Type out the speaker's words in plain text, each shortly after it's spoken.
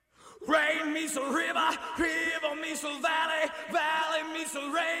Rain meets a river, river meets a valley, valley meets a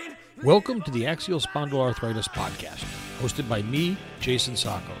rain. Welcome to the Axial Spondyloarthritis Podcast, hosted by me, Jason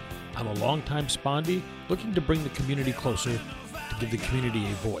Sacco. I'm a longtime spondy looking to bring the community closer, to give the community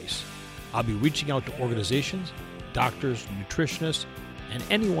a voice. I'll be reaching out to organizations, doctors, nutritionists, and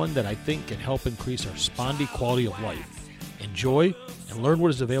anyone that I think can help increase our spondy quality of life. Enjoy and learn what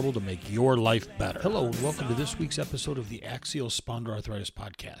is available to make your life better. Hello and welcome to this week's episode of the Axial Spondyloarthritis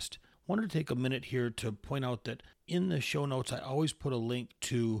Podcast. I wanted to take a minute here to point out that in the show notes, I always put a link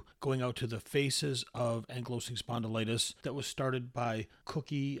to going out to the Faces of Ankylosing Spondylitis that was started by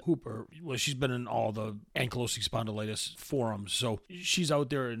Cookie Hooper. Well, she's been in all the ankylosing spondylitis forums, so she's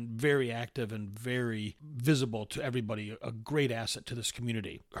out there and very active and very visible to everybody, a great asset to this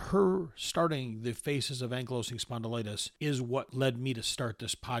community. Her starting the Faces of Ankylosing Spondylitis is what led me to start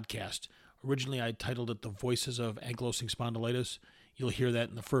this podcast. Originally, I titled it The Voices of Ankylosing Spondylitis. You'll hear that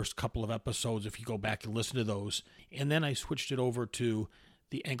in the first couple of episodes if you go back and listen to those. And then I switched it over to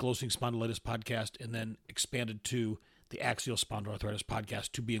the Ankylosing Spondylitis Podcast and then expanded to the Axial Spondyloarthritis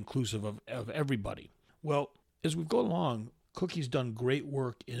Podcast to be inclusive of everybody. Well, as we go along, Cookie's done great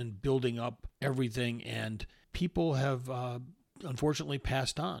work in building up everything, and people have unfortunately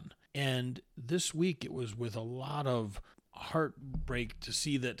passed on. And this week it was with a lot of heartbreak to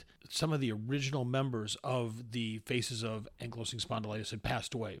see that some of the original members of the Faces of Ankylosing Spondylitis had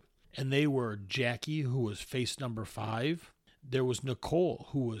passed away. And they were Jackie, who was face number 5. There was Nicole,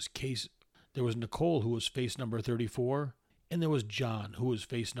 who was face number 34. And there was John, who was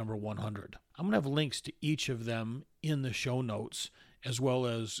face number 100. I'm going to have links to each of them in the show notes, as well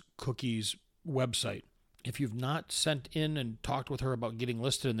as Cookie's website. If you've not sent in and talked with her about getting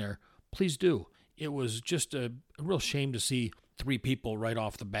listed in there, please do. It was just a real shame to see 3 people right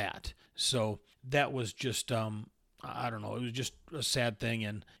off the bat. So that was just, it was just a sad thing.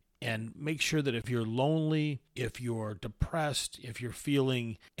 And make sure that if you're lonely, if you're depressed, if you're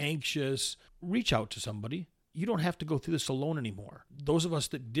feeling anxious, reach out to somebody. You don't have to go through this alone anymore. Those of us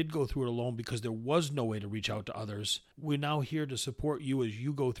that did go through it alone because there was no way to reach out to others, we're now here to support you as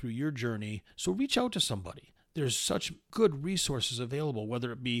you go through your journey. So reach out to somebody. There's such good resources available,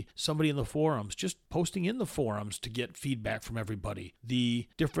 whether it be somebody in the forums, just posting in the forums to get feedback from everybody, the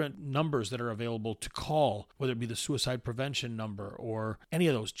different numbers that are available to call, whether it be the suicide prevention number or any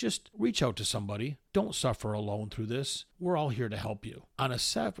of those. Just reach out to somebody. Don't suffer alone through this. We're all here to help you. On a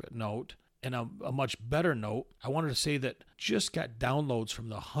separate note, and a much better note, I wanted to say that just got downloads from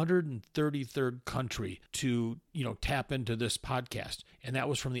the 133rd country to, tap into this podcast. And that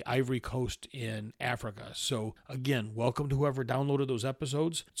was from the Ivory Coast in Africa. So again, welcome to whoever downloaded those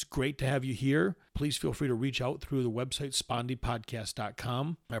episodes. It's great to have you here. Please feel free to reach out through the website,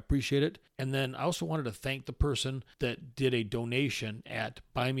 spondypodcast.com. I appreciate it. And then I also wanted to thank the person that did a donation at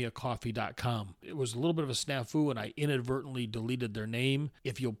buymeacoffee.com. It was a little bit of a snafu and I inadvertently deleted their name.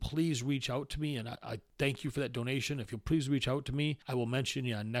 If you'll please reach out to me, and I thank you for that donation. If you'll please reach out to me, I will mention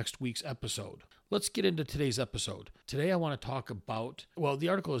you on next week's episode. Let's get into today's episode. Today I want to talk about, the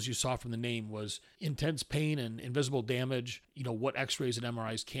article, as you saw from the name, was intense pain and invisible damage, what x-rays and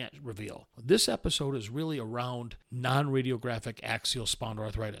MRIs can't reveal. This episode is really around non-radiographic axial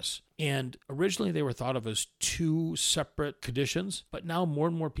spondyloarthritis. And originally they were thought of as 2 separate conditions, but now more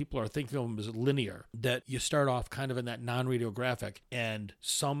and more people are thinking of them as linear, that you start off kind of in that non-radiographic, and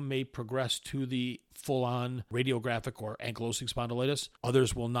some may progress to the full-on radiographic or ankylosing spondylitis,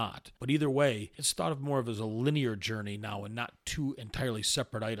 others will not. But either way, it's thought of more of as a linear journey now and not 2 entirely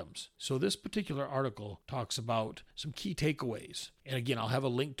separate items. So this particular article talks about some key takeaways. And again, I'll have a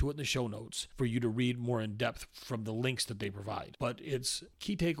link to it in the show notes for you to read more in depth from the links that they provide. But its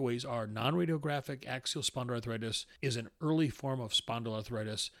key takeaways are non-radiographic axial spondyloarthritis is an early form of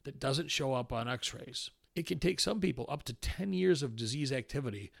spondyloarthritis that doesn't show up on x-rays. It can take some people up to 10 years of disease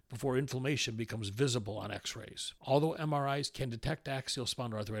activity before inflammation becomes visible on x-rays. Although MRIs can detect axial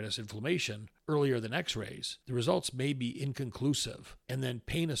spondyloarthritis inflammation earlier than x-rays, the results may be inconclusive, and then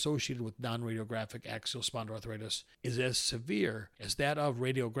pain associated with non-radiographic axial spondyloarthritis is as severe as that of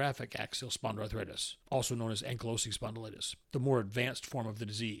radiographic axial spondyloarthritis, also known as ankylosing spondylitis, the more advanced form of the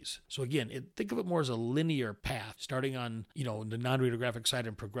disease. So again, think of it more as a linear path, starting on the non-radiographic side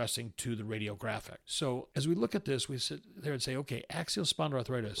and progressing to the radiographic. So as we look at this, we sit there and say, okay, axial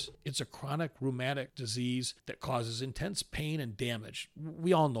spondyloarthritis, it's a chronic rheumatic disease that causes intense pain and damage.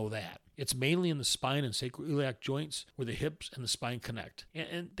 We all know that. It's mainly in the spine and sacroiliac joints where the hips and the spine connect.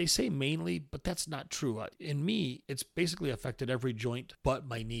 And they say mainly, but that's not true. In me, it's basically affected every joint but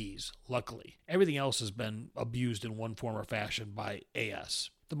my knees, luckily. Everything else has been abused in one form or fashion by AS.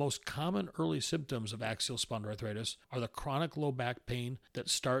 The most common early symptoms of axial spondyloarthritis are the chronic low back pain that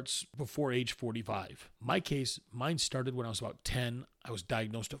starts before age 45. My case, mine started when I was about 10. I was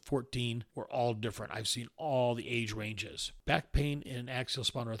diagnosed at 14. We're all different. I've seen all the age ranges. Back pain in axial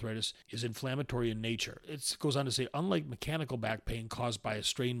spondyloarthritis is inflammatory in nature. It goes on to say, unlike mechanical back pain caused by a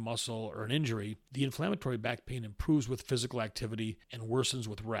strained muscle or an injury, the inflammatory back pain improves with physical activity and worsens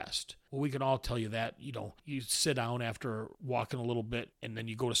with rest. Well, we can all tell you that, you sit down after walking a little bit and then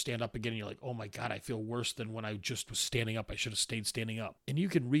you go to stand up again and you're like, oh my God, I feel worse than when I just was standing up. I should have stayed standing up. And you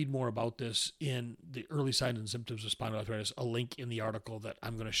can read more about this in the early signs and symptoms of spondyloarthritis, a link in the article that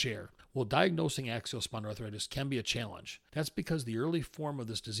I'm going to share. Well, diagnosing axial spondyloarthritis can be a challenge. That's because the early form of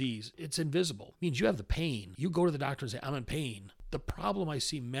this disease, it's invisible. It means you have the pain. You go to the doctor and say, I'm in pain. The problem I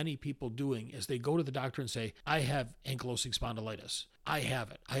see many people doing is they go to the doctor and say, I have ankylosing spondylitis. I have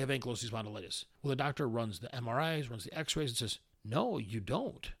it. I have ankylosing spondylitis. Well, the doctor runs the MRIs, runs the x-rays and says, no, you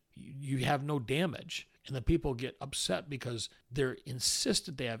don't. You have no damage. And the people get upset because they're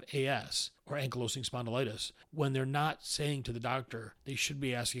insistent they have AS or ankylosing spondylitis when they're not saying to the doctor, they should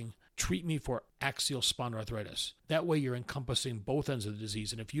be asking, treat me for axial spondyloarthritis. That way you're encompassing both ends of the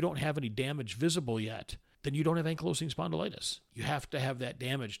disease. And if you don't have any damage visible yet, then you don't have ankylosing spondylitis. You have to have that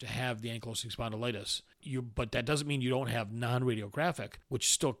damage to have the ankylosing spondylitis. But that doesn't mean you don't have non-radiographic,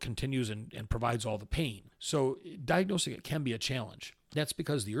 which still continues and provides all the pain. So diagnosing it can be a challenge. That's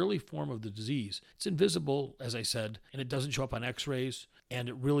because the early form of the disease, it's invisible, as I said, and it doesn't show up on x-rays, and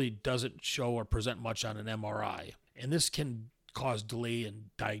it really doesn't show or present much on an MRI. And this can cause delay in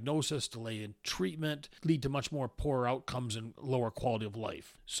diagnosis, delay in treatment, lead to much more poor outcomes and lower quality of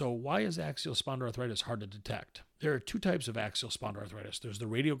life. So why is axial spondyloarthritis hard to detect? There are two types of axial spondyloarthritis. There's the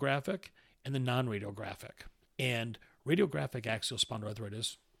radiographic and the non-radiographic. And radiographic axial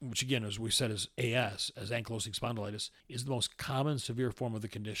spondyloarthritis, which again, as we said, is AS, as ankylosing spondylitis, is the most common severe form of the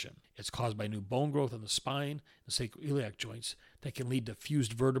condition. It's caused by new bone growth in the spine and sacroiliac joints that can lead to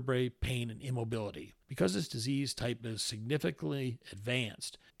fused vertebrae, pain, and immobility. Because this disease type is significantly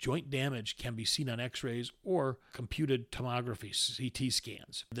advanced, joint damage can be seen on x-rays or computed tomography, CT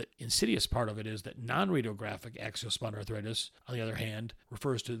scans. The insidious part of it is that non-radiographic axial spondyloarthritis, on the other hand,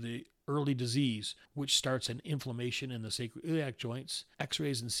 refers to the early disease, which starts an inflammation in the sacroiliac joints.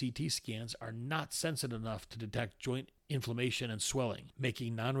 X-rays and CT scans are not sensitive enough to detect joint inflammation and swelling,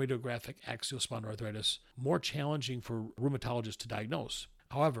 making non-radiographic axial spondyloarthritis more challenging for rheumatologists to diagnose.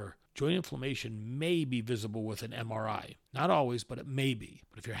 However, joint inflammation may be visible with an MRI. Not always, but it may be.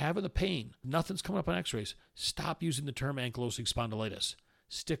 But if you're having the pain, nothing's coming up on x-rays, stop using the term ankylosing spondylitis.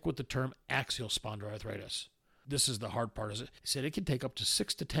 Stick with the term axial spondyloarthritis. This is the hard part. He said it can take up to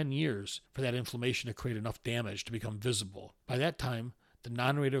 6 to 10 years for that inflammation to create enough damage to become visible. By that time, the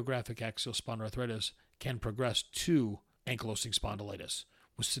non-radiographic axial spondyloarthritis can progress to ankylosing spondylitis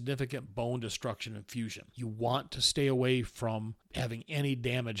with significant bone destruction and fusion. You want to stay away from having any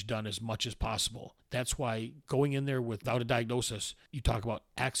damage done as much as possible. That's why going in there without a diagnosis, you talk about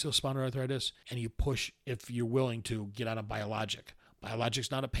axial spondyloarthritis and you push, if you're willing to, get on a biologic.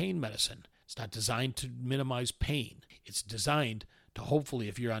 Biologic's not a pain medicine. It's not designed to minimize pain. It's designed to hopefully,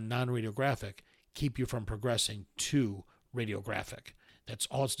 if you're on non-radiographic, keep you from progressing to radiographic. That's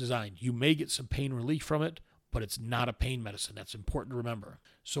all it's designed. You may get some pain relief from it, but it's not a pain medicine. That's important to remember.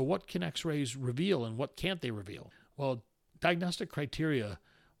 So what can x-rays reveal and what can't they reveal? Well, diagnostic criteria,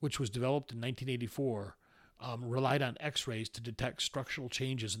 which was developed in 1984, relied on x-rays to detect structural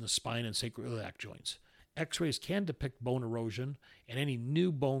changes in the spine and sacroiliac joints. X-rays can depict bone erosion and any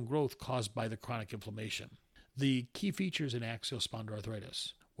new bone growth caused by the chronic inflammation. The key features in axial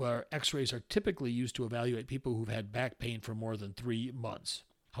spondyloarthritis, where x-rays are typically used to evaluate people who've had back pain for more than 3 months.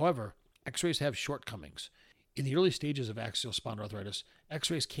 However, x-rays have shortcomings. In the early stages of axial spondyloarthritis,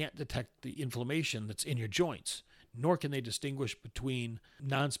 x-rays can't detect the inflammation that's in your joints, nor can they distinguish between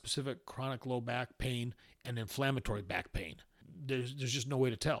nonspecific chronic low back pain and inflammatory back pain. There's just no way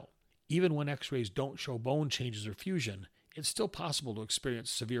to tell. Even when x-rays don't show bone changes or fusion, it's still possible to experience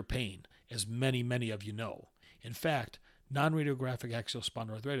severe pain, as many of you know. In fact, non-radiographic axial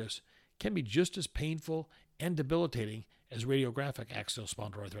spondyloarthritis can be just as painful and debilitating as radiographic axial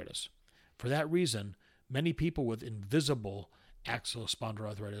spondyloarthritis. For that reason, many people with invisible axial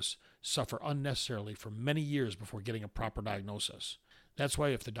spondyloarthritis suffer unnecessarily for many years before getting a proper diagnosis. That's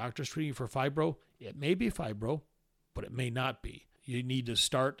why if the doctor's treating you for fibro, it may be fibro, but it may not be. You need to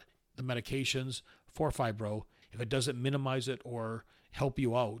start the medications for fibro. If it doesn't minimize it or help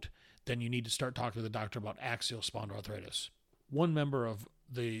you out, then you need to start talking to the doctor about axial spondyloarthritis. One member of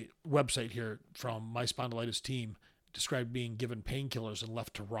the website here from my spondylitis team described being given painkillers and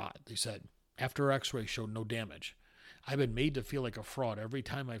left to rot. They said, after our x-ray showed no damage. I've been made to feel like a fraud every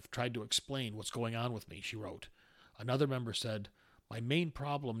time I've tried to explain what's going on with me, she wrote. Another member said, my main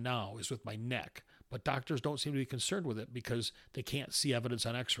problem now is with my neck, but doctors don't seem to be concerned with it because they can't see evidence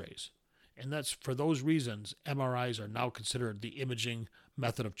on x-rays. And that's for those reasons, MRIs are now considered the imaging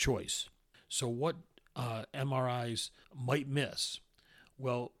method of choice. So what MRIs might miss?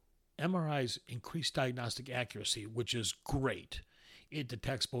 Well, MRIs increase diagnostic accuracy, which is great. It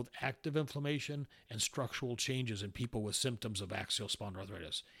detects both active inflammation and structural changes in people with symptoms of axial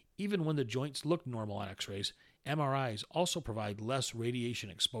spondyloarthritis. Even when the joints look normal on x-rays, MRIs also provide less radiation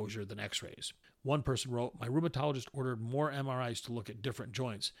exposure than x-rays. One person wrote, my rheumatologist ordered more MRIs to look at different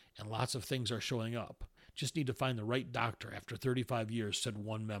joints, and lots of things are showing up. Just need to find the right doctor after 35 years, said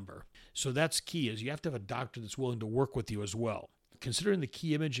one member. So that's key, is you have to have a doctor that's willing to work with you as well. Considering the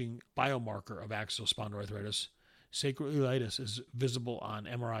key imaging biomarker of axial spondyloarthritis, sacroiliitis is visible on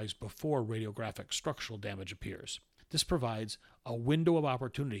MRIs before radiographic structural damage appears. This provides a window of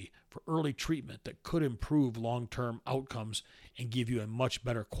opportunity for early treatment that could improve long-term outcomes and give you a much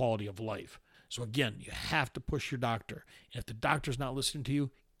better quality of life. So again, you have to push your doctor. And if the doctor's not listening to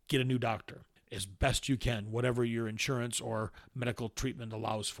you, get a new doctor as best you can, whatever your insurance or medical treatment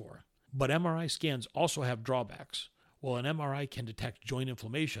allows for. But MRI scans also have drawbacks. While an MRI can detect joint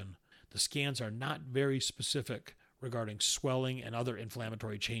inflammation, the scans are not very specific regarding swelling and other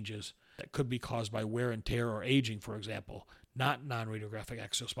inflammatory changes that could be caused by wear and tear or aging, for example, not non-radiographic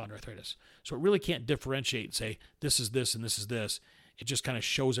axial spondyloarthritis. So it really can't differentiate and say, this is this and this is this. It just kind of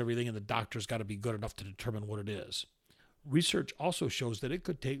shows everything, and the doctor's got to be good enough to determine what it is. Research also shows that it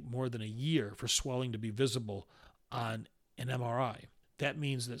could take more than a year for swelling to be visible on an MRI. That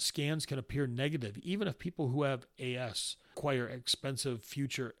means that scans can appear negative even if people who have AS require expensive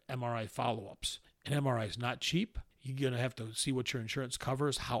future MRI follow-ups. An MRI is not cheap. You're going to have to see what your insurance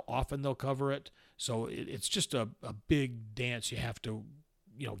covers, how often they'll cover it. So it's just a big dance you have to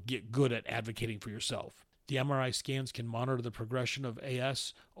get good at advocating for yourself. The MRI scans can monitor the progression of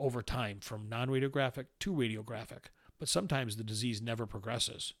AS over time from non-radiographic to radiographic, but sometimes the disease never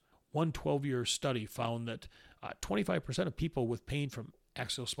progresses. One 12-year study found that 25% of people with pain from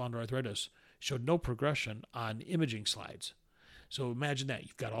axial spondyloarthritis showed no progression on imaging slides. So imagine that.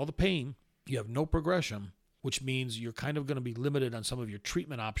 You've got all the pain, you have no progression, which means you're kind of going to be limited on some of your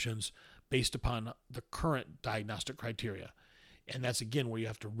treatment options based upon the current diagnostic criteria. And that's, again, where you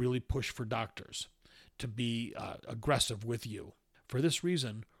have to really push for doctors to be aggressive with you. For this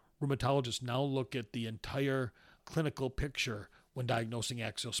reason, rheumatologists now look at the entire clinical picture when diagnosing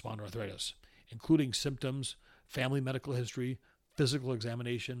axial spondyloarthritis, including symptoms, family medical history, physical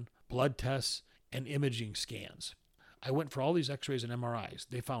examination, blood tests, and imaging scans. I went for all these x-rays and MRIs.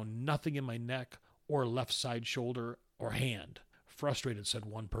 They found nothing in my neck or left side shoulder or hand. Frustrated, said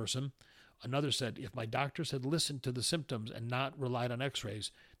one person. Another said, if my doctors had listened to the symptoms and not relied on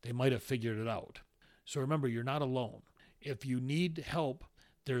x-rays, they might have figured it out. So remember, you're not alone. If you need help,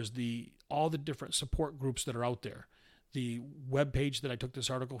 there's all the different support groups that are out there. The webpage that I took this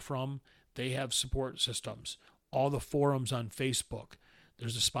article from, they have support systems. All the forums on Facebook.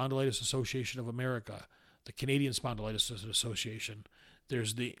 There's the Spondylitis Association of America, the Canadian Spondylitis Association.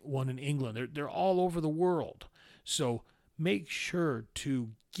 There's the one in England. They're all over the world. So make sure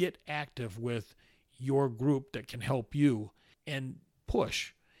to get active with your group that can help you and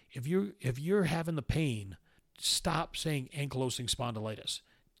push. If you're having the pain, stop saying ankylosing spondylitis.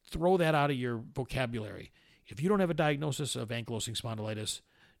 Throw that out of your vocabulary. If you don't have a diagnosis of ankylosing spondylitis,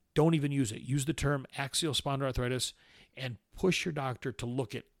 don't even use it. Use the term axial spondyloarthritis and push your doctor to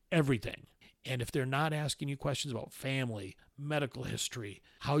look at everything. And if they're not asking you questions about family, medical history,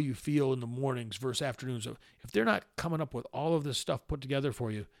 how you feel in the mornings versus afternoons, if they're not coming up with all of this stuff put together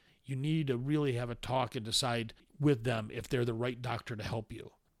for you, you need to really have a talk and decide with them if they're the right doctor to help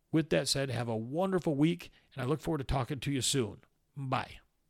you. With that said, have a wonderful week, and I look forward to talking to you soon. Bye.